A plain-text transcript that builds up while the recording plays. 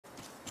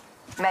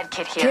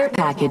Medkit here. Care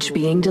package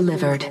being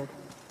delivered.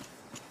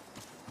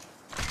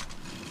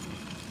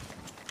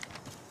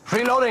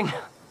 Reloading!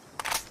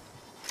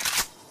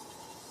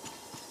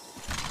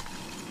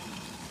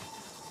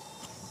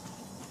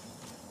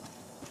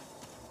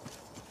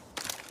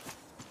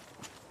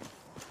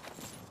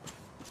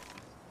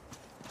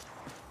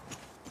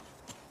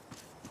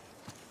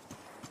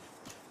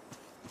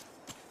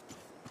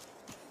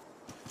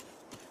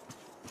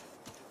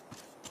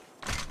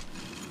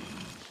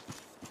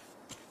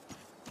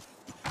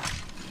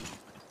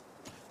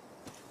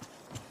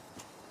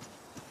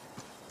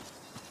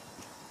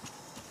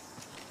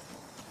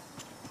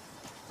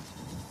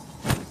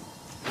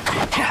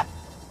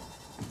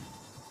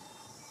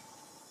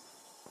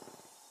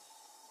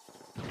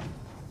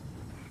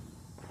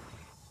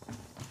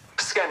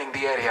 Scanning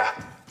the area.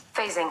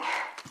 Phasing.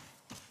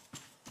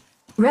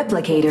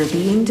 Replicator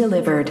being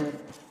delivered.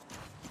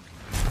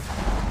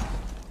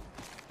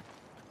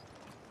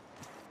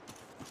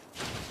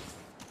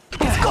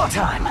 It's go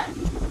time!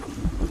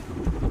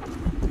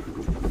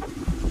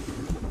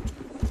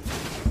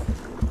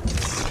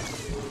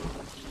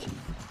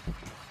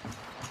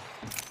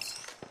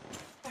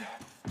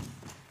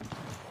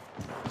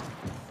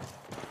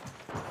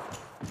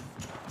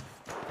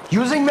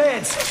 Using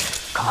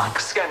meds! Come on.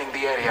 Scanning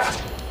the area.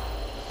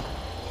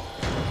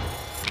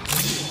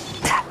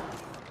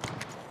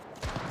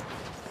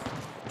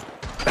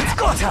 It's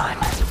go time!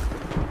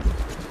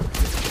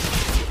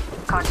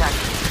 Contact.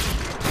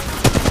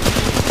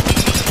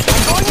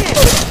 I'm going in!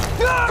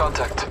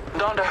 Contact.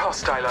 Down the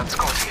hostile on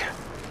Scotty.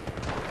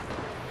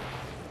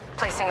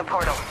 Placing a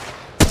portal.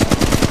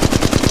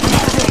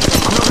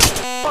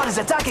 What is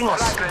attacking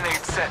us? Flag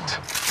grenade set.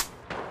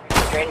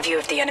 You're in view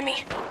of the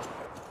enemy.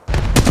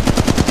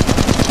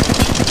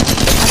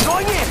 I'm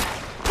going in!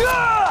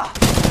 Ah!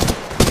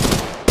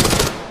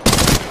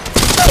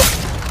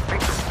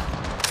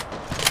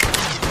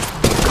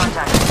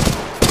 Contact.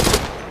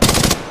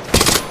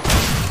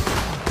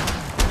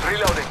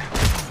 Reloading.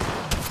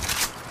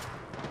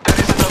 There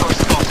is another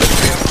spot.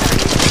 We are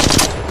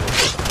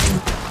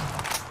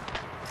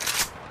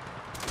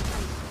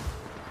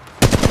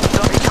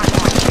Don't be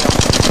touching my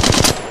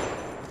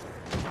shield.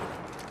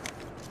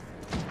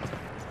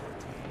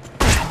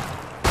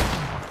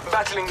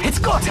 battling. It's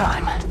go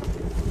time!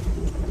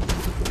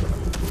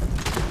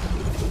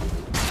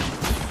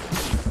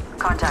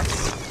 Contact.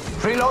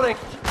 Reloading!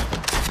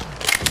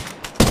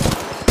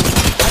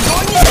 I'm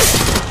going in!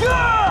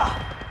 Ah!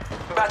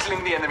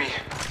 Battling the enemy.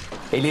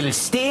 A little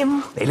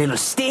steam, a little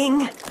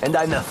sting, and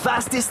I'm the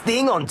fastest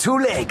thing on two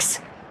legs.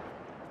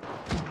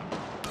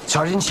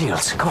 Charging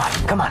shields. Come on,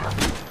 come on.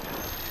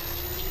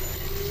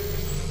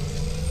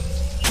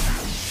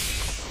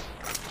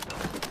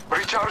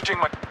 Recharging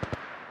my...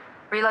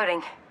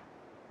 Reloading.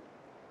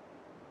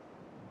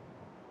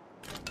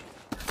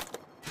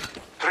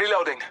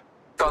 Reloading.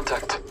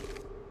 Contact.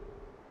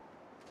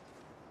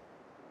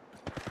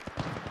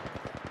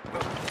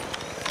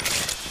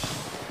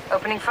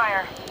 Opening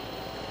fire.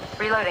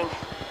 Reloading.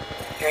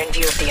 You're in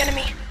view of the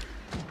enemy.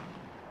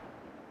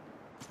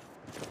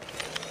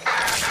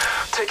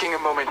 Taking a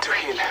moment to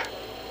heal.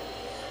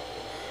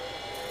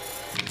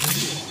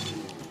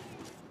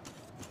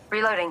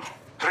 Reloading.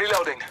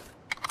 Reloading.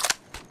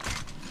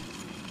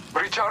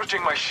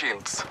 Recharging my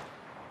shields.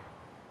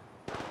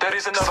 There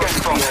is another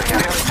spot. They are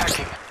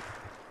attacking.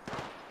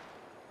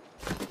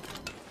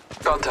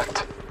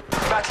 Contact.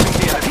 Battling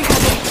the enemy.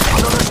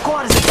 Another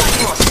squad is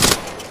attacking us.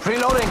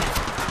 Reloading.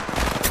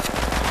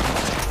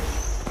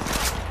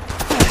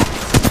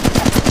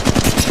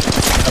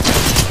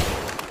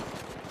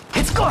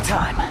 It's go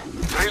time.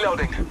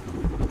 Reloading.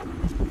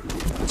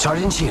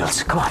 Charging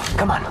shields. Come on,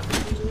 come on.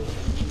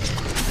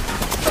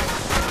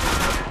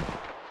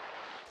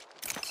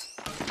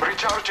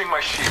 Recharging my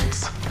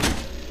shields.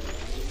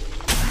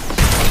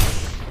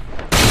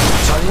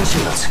 Charging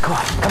shields. Come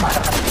on, come on.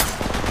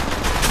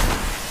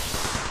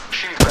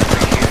 Shield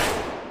battery here.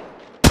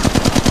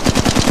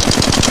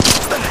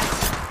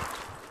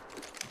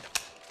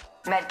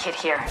 Medkit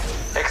here.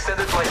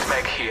 Extended light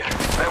mag here.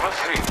 Level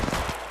 3.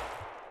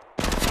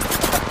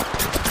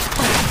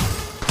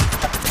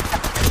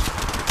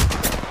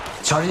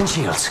 Charging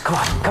shields. Come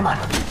on, come on.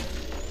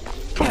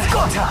 It's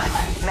go time.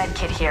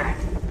 Medkit here.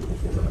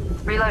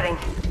 Reloading.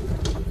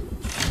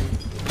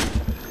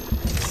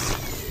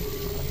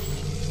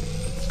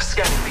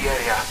 Scanning the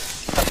area.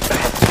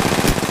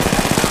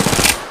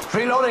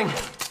 Reloading.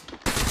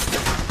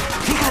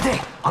 Fíjate,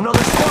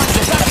 another squad is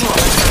attacking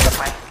us. This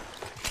way.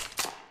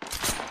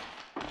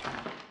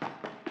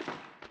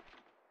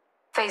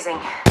 Phasing.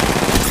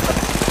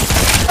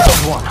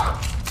 One.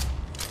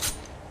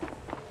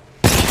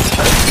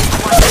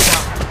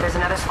 There's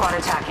another squad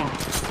attacking.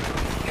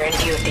 You're in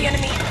view of the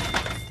enemy.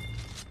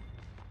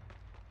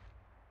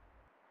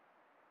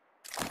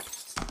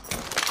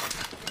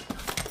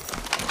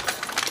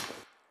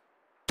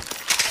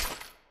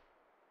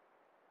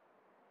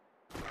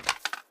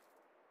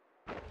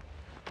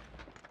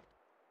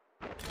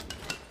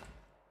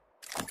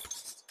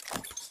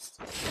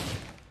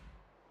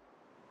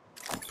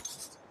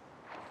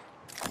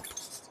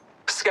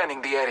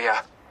 Scanning the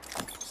area.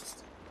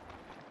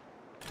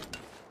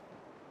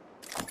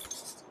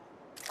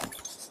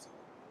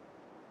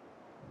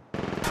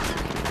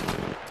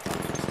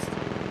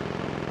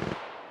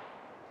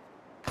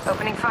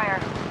 Opening fire.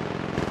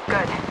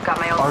 Good. Got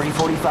my ult.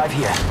 RE-45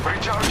 here.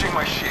 Recharging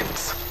my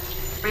shields.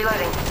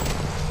 Reloading.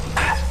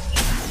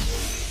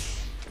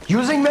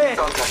 Using mid.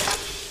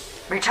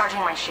 Contact. Recharging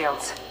my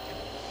shields.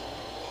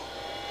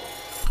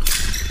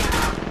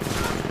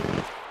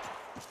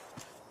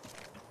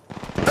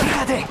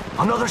 Ready.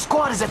 Another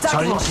squad is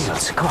attacking us.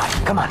 Shields. Come on,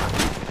 come on.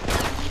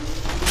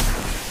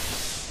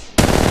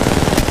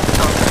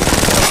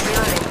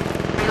 Reloading.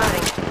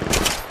 Reloading.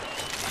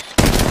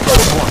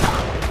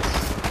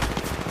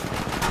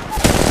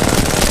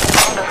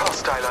 Under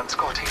hostile on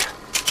Scotty.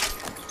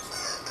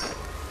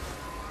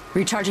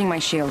 Recharging my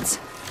shields.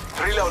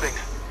 Reloading.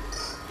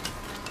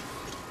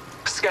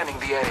 Scanning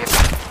the area.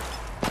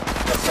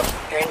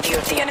 You're in view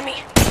of the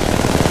enemy.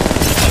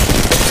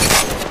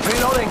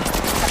 Reloading.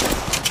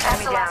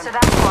 Enemy down. To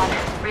that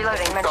squad.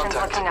 Reloading. Mentions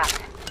Contact. looking up.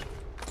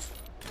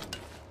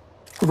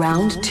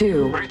 Round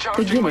 2.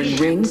 Recharging Beginning my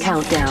ring shields.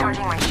 countdown.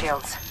 Recharging my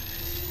shields.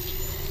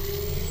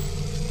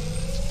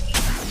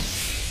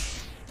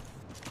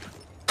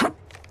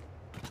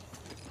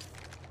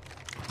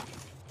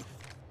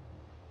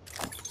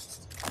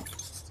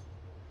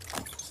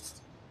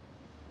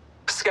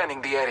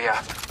 Scanning the area.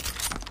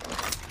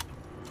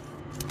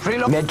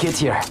 Reload. Medkit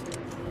here.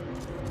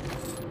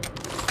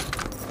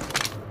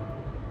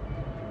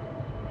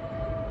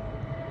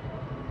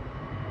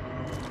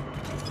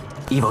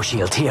 Evo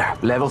shield here.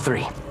 Level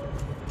 3.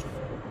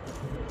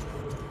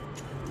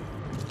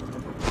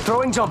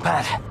 Throwing jump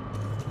pad.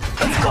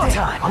 It's go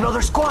time.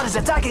 Another squad is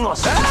attacking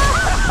us.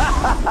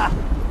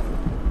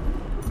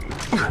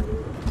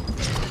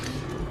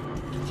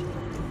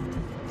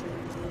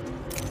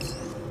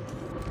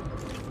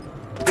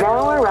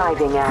 Now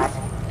arriving at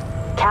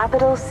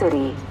Capital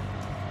City.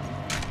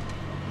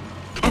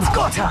 It's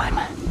go time.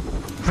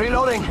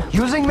 Reloading.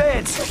 Using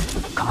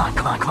meds. Come on,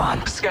 come on, come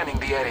on. Scanning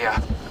the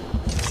area.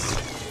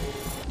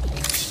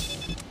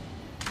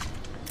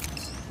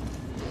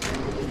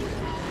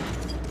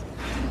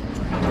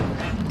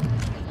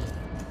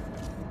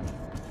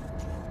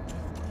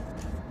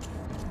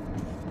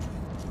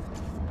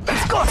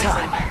 It's go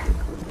time.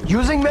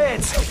 Using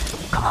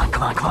meds. Come on,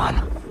 come on, come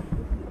on.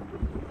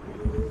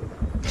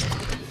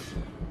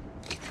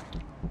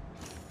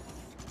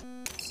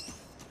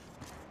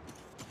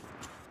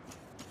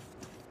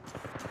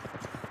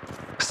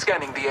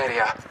 Scanning the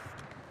area.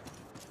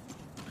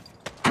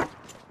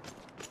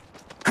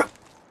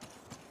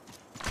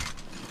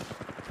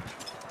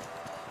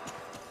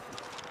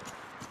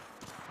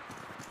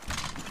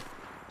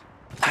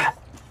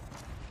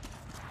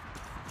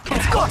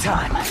 It's go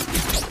time.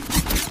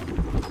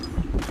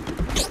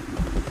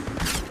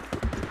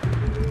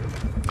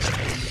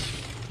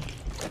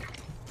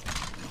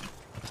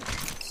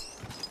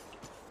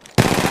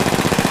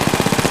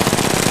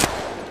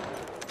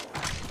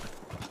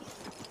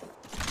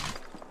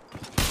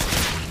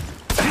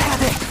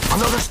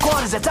 Another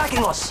squad is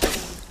attacking us.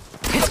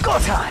 It's go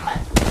time.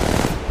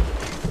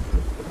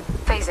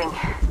 Phasing.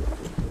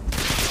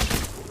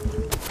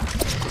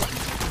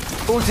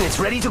 Ultimate's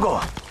ready to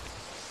go.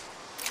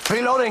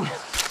 Reloading.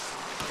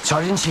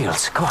 Charging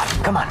shields. Come on,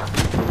 come on.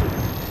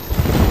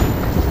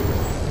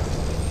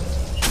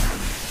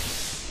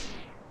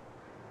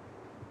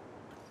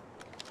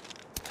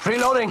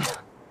 Reloading.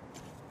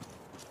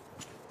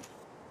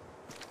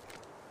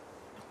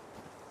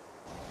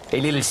 A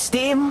little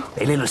steam,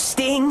 a little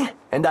sting,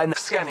 and I'm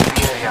Scanning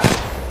the area.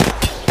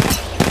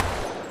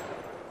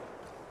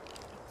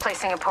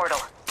 Placing a portal.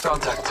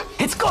 Contact.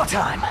 It's go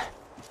time.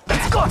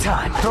 It's go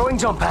time. Throwing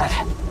jump pad.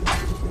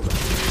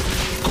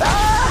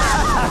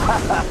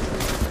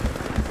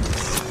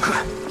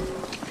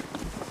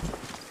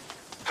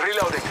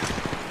 Reloading.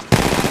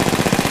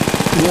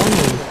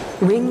 Warning.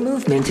 Ring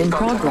movement in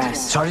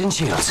progress. Charging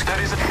shields.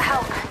 There is a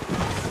Help.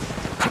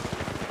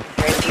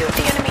 You're in view of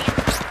the enemy.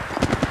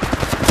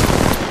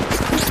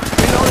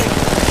 Reloading.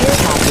 Care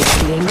package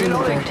being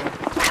Reloading.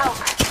 delivered. Help.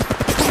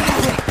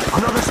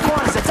 Another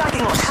squad is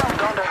attacking us.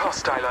 under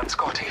hostile on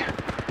Scotty.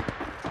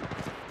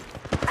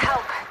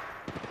 Help.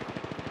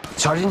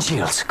 Charging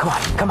shields. Come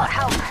on, come on.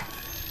 Help.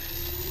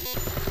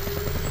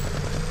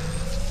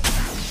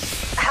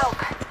 Help.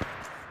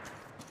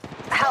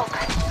 Help.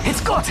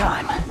 It's go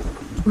time.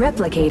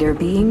 Replicator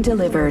being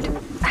delivered.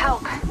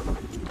 Help.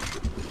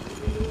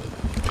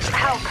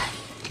 Help.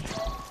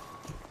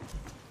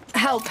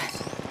 Help.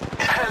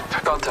 Help.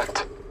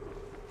 Contact.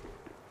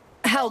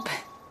 Help.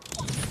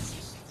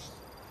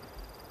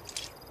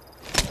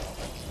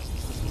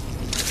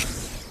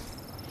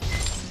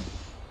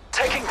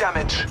 Taking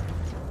damage.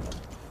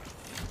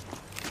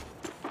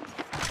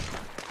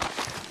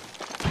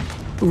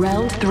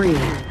 Round 3.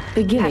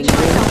 Beginning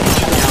ring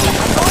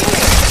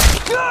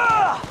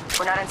Ah!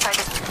 We're not inside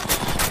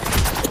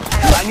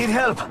this. I need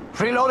help.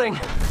 Reloading.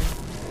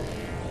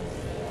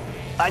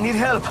 I need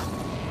help.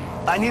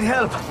 I need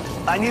help.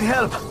 I need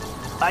help.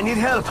 I need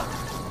help.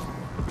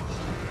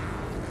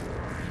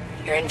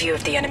 You're in view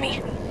of the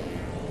enemy.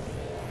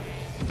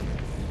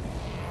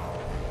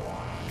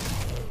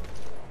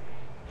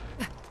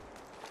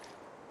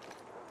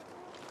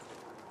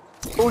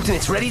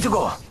 Ultimate's ready to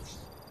go.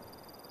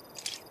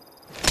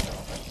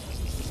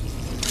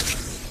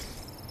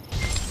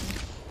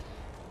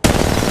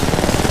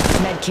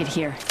 Medkit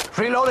here.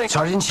 Reloading.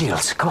 Charging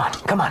shields. Come on,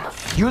 come on.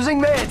 Using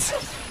meds.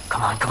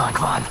 Come on, come on,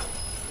 come on.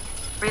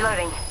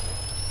 Reloading.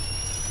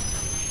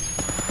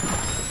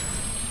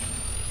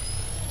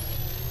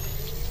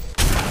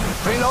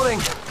 Reloading.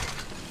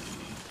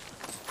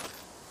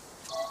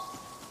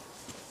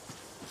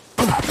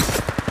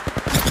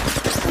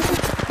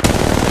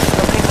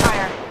 Opening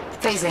fire.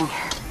 Phasing.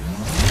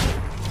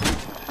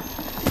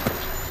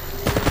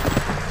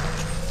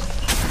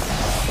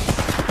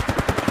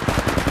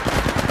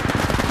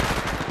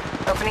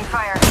 Opening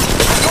fire.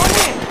 Going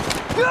in.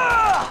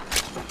 Ah!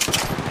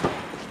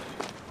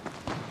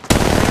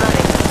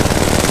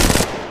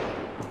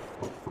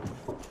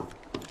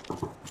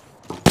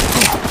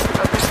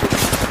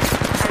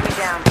 Enemy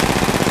down.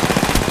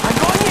 I'm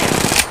going in.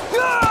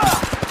 Ah!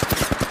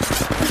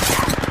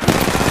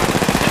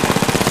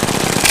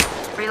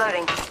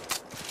 Reloading.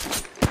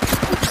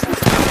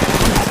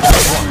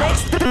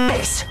 Next to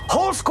base.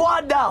 Whole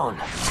squad down.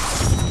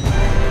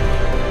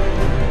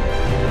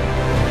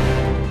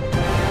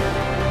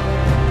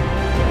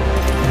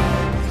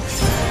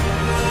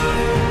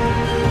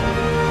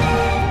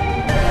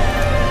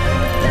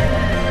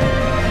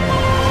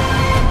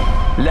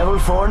 Level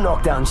 4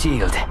 knockdown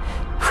shield.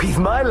 With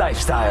my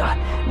lifestyle,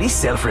 this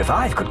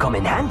self-revive could come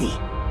in handy.